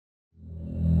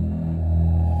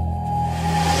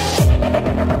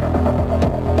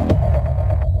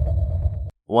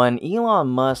When Elon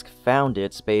Musk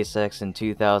founded SpaceX in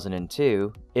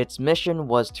 2002, its mission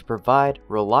was to provide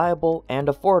reliable and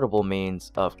affordable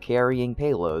means of carrying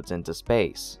payloads into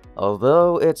space.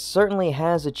 Although it certainly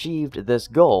has achieved this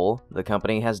goal, the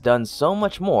company has done so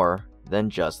much more than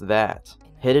just that.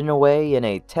 Hidden away in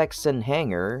a Texan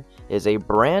hangar is a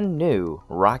brand new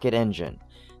rocket engine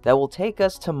that will take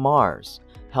us to Mars,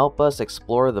 help us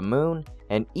explore the moon,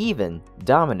 and even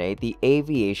dominate the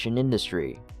aviation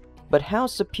industry. But how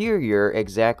superior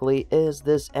exactly is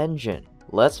this engine?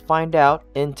 Let's find out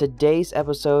in today's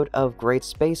episode of Great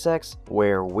SpaceX,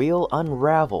 where we'll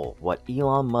unravel what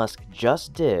Elon Musk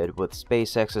just did with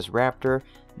SpaceX's Raptor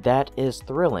that is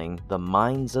thrilling the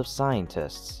minds of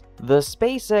scientists. The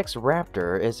SpaceX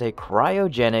Raptor is a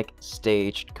cryogenic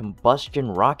staged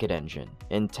combustion rocket engine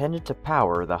intended to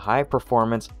power the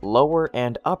high-performance lower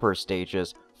and upper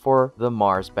stages for the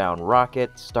Mars-bound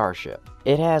rocket Starship.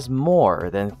 It has more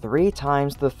than 3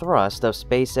 times the thrust of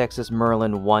SpaceX's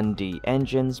Merlin 1D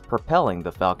engines propelling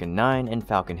the Falcon 9 and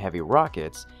Falcon Heavy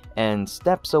rockets, and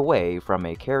steps away from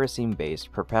a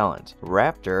kerosene-based propellant.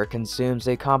 Raptor consumes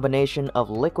a combination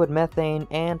of liquid methane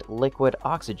and liquid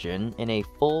oxygen in a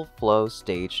full-flow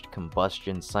staged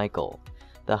combustion cycle.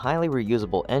 The highly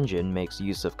reusable engine makes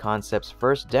use of concepts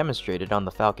first demonstrated on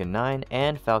the Falcon 9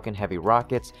 and Falcon Heavy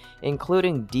rockets,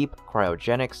 including deep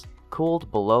cryogenics,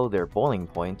 cooled below their boiling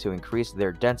point to increase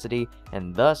their density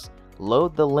and thus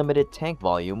load the limited tank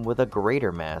volume with a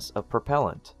greater mass of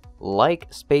propellant. Like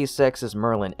SpaceX's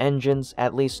Merlin engines,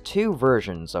 at least 2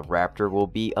 versions of Raptor will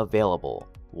be available.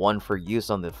 One for use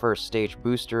on the first stage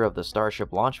booster of the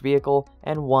Starship launch vehicle,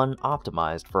 and one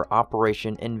optimized for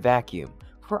operation in vacuum,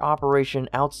 for operation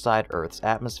outside Earth's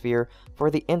atmosphere,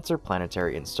 for the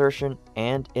interplanetary insertion,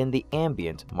 and in the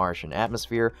ambient Martian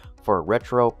atmosphere for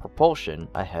retro propulsion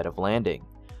ahead of landing.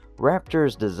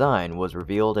 Raptor's design was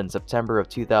revealed in September of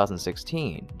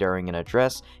 2016 during an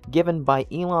address given by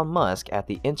Elon Musk at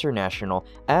the International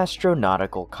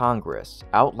Astronautical Congress,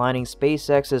 outlining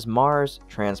SpaceX's Mars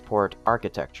transport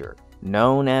architecture.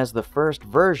 Known as the first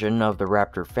version of the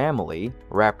Raptor family,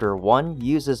 Raptor 1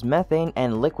 uses methane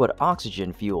and liquid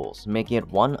oxygen fuels, making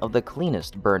it one of the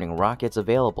cleanest burning rockets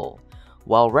available.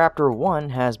 While Raptor 1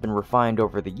 has been refined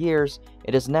over the years,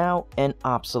 it is now an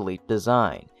obsolete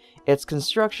design. Its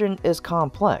construction is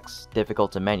complex,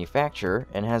 difficult to manufacture,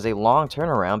 and has a long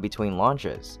turnaround between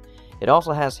launches. It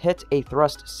also has hit a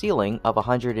thrust ceiling of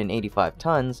 185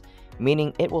 tons,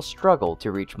 meaning it will struggle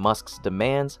to reach Musk's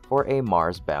demands for a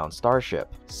Mars-bound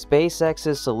Starship.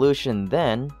 SpaceX's solution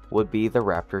then would be the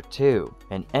Raptor 2,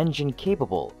 an engine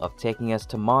capable of taking us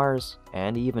to Mars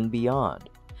and even beyond.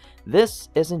 This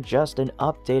isn't just an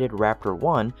updated Raptor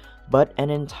 1, but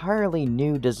an entirely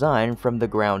new design from the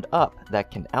ground up that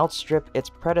can outstrip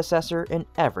its predecessor in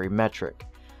every metric.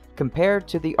 Compared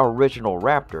to the original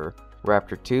Raptor,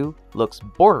 Raptor 2 looks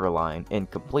borderline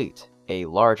incomplete. A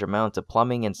large amount of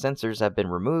plumbing and sensors have been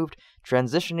removed,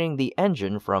 transitioning the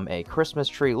engine from a Christmas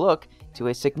tree look to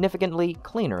a significantly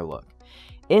cleaner look.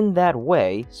 In that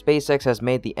way, SpaceX has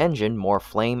made the engine more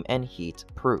flame and heat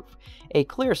proof, a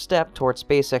clear step towards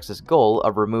SpaceX's goal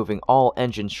of removing all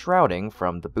engine shrouding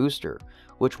from the booster,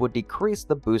 which would decrease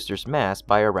the booster's mass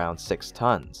by around 6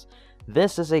 tons.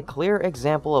 This is a clear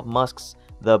example of Musk's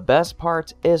 "the best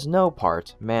part is no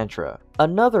part" mantra.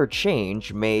 Another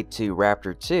change made to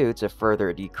Raptor 2 to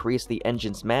further decrease the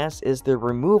engine's mass is the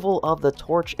removal of the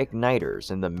torch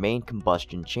igniters in the main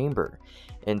combustion chamber.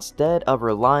 Instead of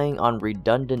relying on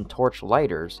redundant torch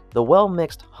lighters, the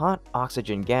well-mixed hot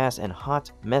oxygen gas and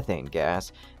hot methane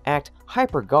gas act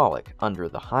hypergolic under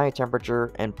the high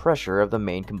temperature and pressure of the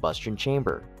main combustion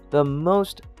chamber. The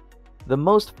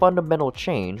most fundamental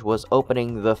change was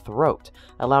opening the throat,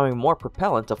 allowing more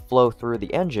propellant to flow through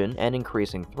the engine and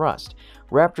increasing thrust.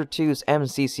 Raptor 2's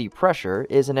MCC pressure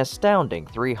is an astounding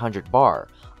 300 bar,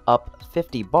 up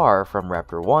 50 bar from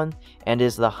Raptor 1, and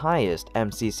is the highest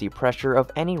MCC pressure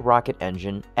of any rocket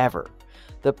engine ever.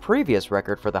 The previous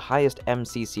record for the highest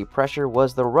MCC pressure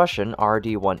was the Russian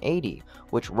RD-180,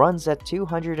 which runs at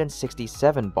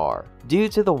 267 bar. Due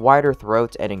to the wider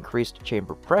throat and increased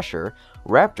chamber pressure,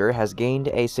 Raptor has gained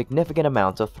a significant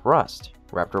amount of thrust.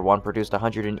 Raptor 1 produced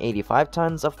 185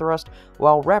 tons of thrust,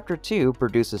 while Raptor 2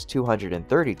 produces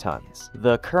 230 tons.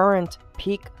 The current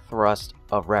peak thrust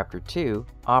of Raptor 2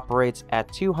 operates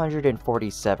at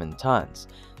 247 tons.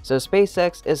 So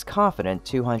SpaceX is confident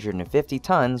 250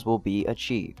 tons will be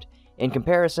achieved. In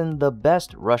comparison, the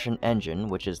best Russian engine,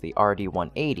 which is the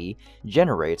RD-180,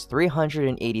 generates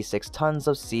 386 tons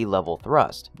of sea-level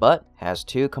thrust, but has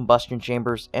 2 combustion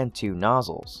chambers and 2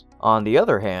 nozzles. On the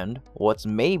other hand, what's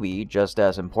maybe just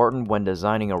as important when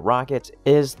designing a rocket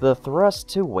is the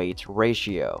thrust-to-weight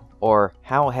ratio, or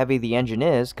how heavy the engine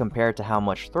is compared to how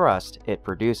much thrust it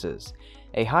produces.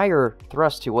 A higher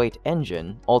thrust-to-weight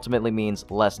engine ultimately means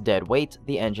less dead weight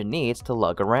the engine needs to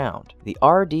lug around. The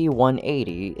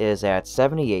RD-180 is at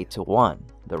 78-1.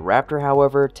 The Raptor,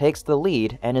 however, takes the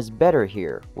lead and is better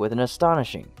here with an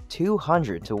astonishing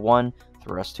 200-1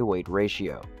 thrust-to-weight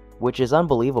ratio, which is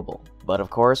unbelievable. But of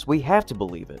course, we have to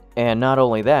believe it. And not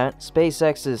only that,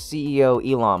 SpaceX's CEO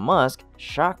Elon Musk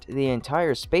shocked the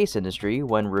entire space industry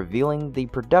when revealing the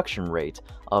production rate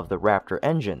of the Raptor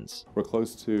engines. We're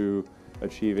close to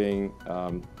achieving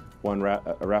a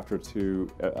Raptor 2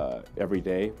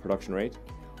 everyday production rate,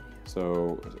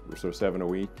 so 7 a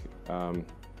week,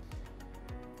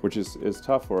 which is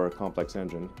tough for a complex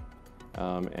engine,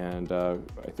 and I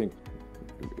think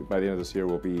by the end of this year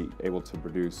we'll be able to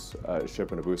produce a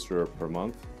ship and a booster per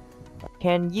month.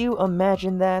 Can you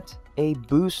imagine that? A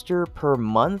booster per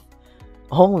month?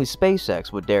 Only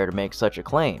SpaceX would dare to make such a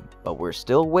claim, but we're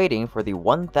still waiting for the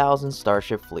 1,000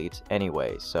 Starship fleet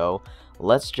anyway, so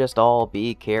let's just all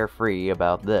be carefree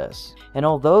about this. And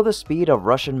although the speed of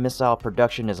Russian missile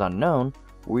production is unknown,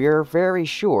 we're very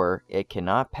sure it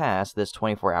cannot pass this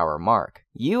 24-hour mark.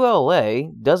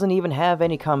 ULA doesn't even have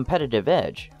any competitive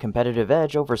edge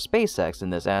over SpaceX in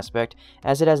this aspect,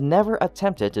 as it has never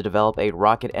attempted to develop a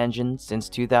rocket engine since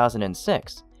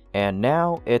 2006. And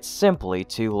now it's simply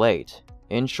too late.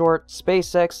 In short,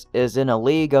 SpaceX is in a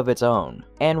league of its own.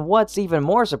 And what's even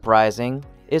more surprising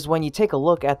is when you take a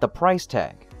look at the price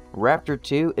tag. Raptor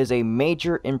 2 is a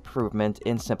major improvement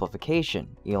in simplification.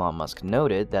 Elon Musk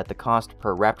noted that the cost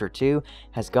per Raptor 2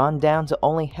 has gone down to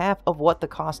only half of what the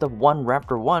cost of one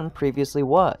Raptor 1 previously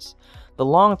was. The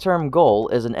long-term goal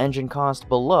is an engine cost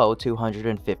below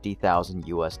 $250,000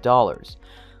 US.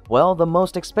 Well, the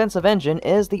most expensive engine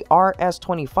is the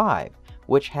RS-25,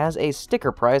 which has a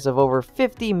sticker price of over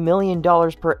 $50 million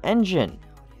per engine.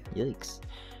 Yikes.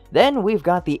 Then we've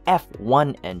got the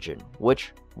F1 engine,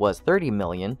 which was $30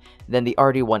 million, then the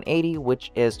RD-180,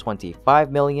 which is $25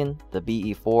 million, the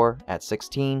BE-4 at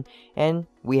 $16, and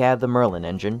we have the Merlin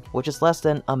engine, which is less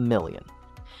than $1 million.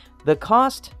 The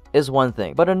cost is one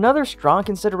thing, but another strong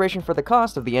consideration for the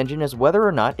cost of the engine is whether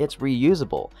or not it's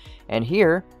reusable, and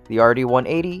here, the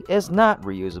RD-180 is not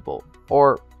reusable,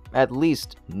 or at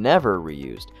least never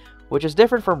reused, which is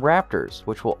different from Raptors,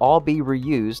 which will all be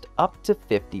reused up to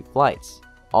 50 flights.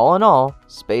 All in all,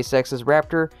 SpaceX's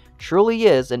Raptor truly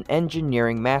is an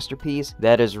engineering masterpiece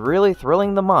that is really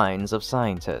thrilling the minds of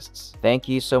scientists. Thank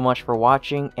you so much for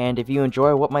watching, and if you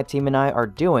enjoy what my team and I are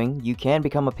doing, you can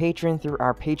become a patron through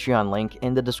our Patreon link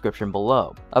in the description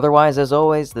below. Otherwise, as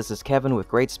always, this is Kevin with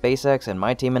Great SpaceX, and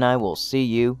my team and I will see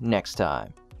you next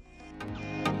time.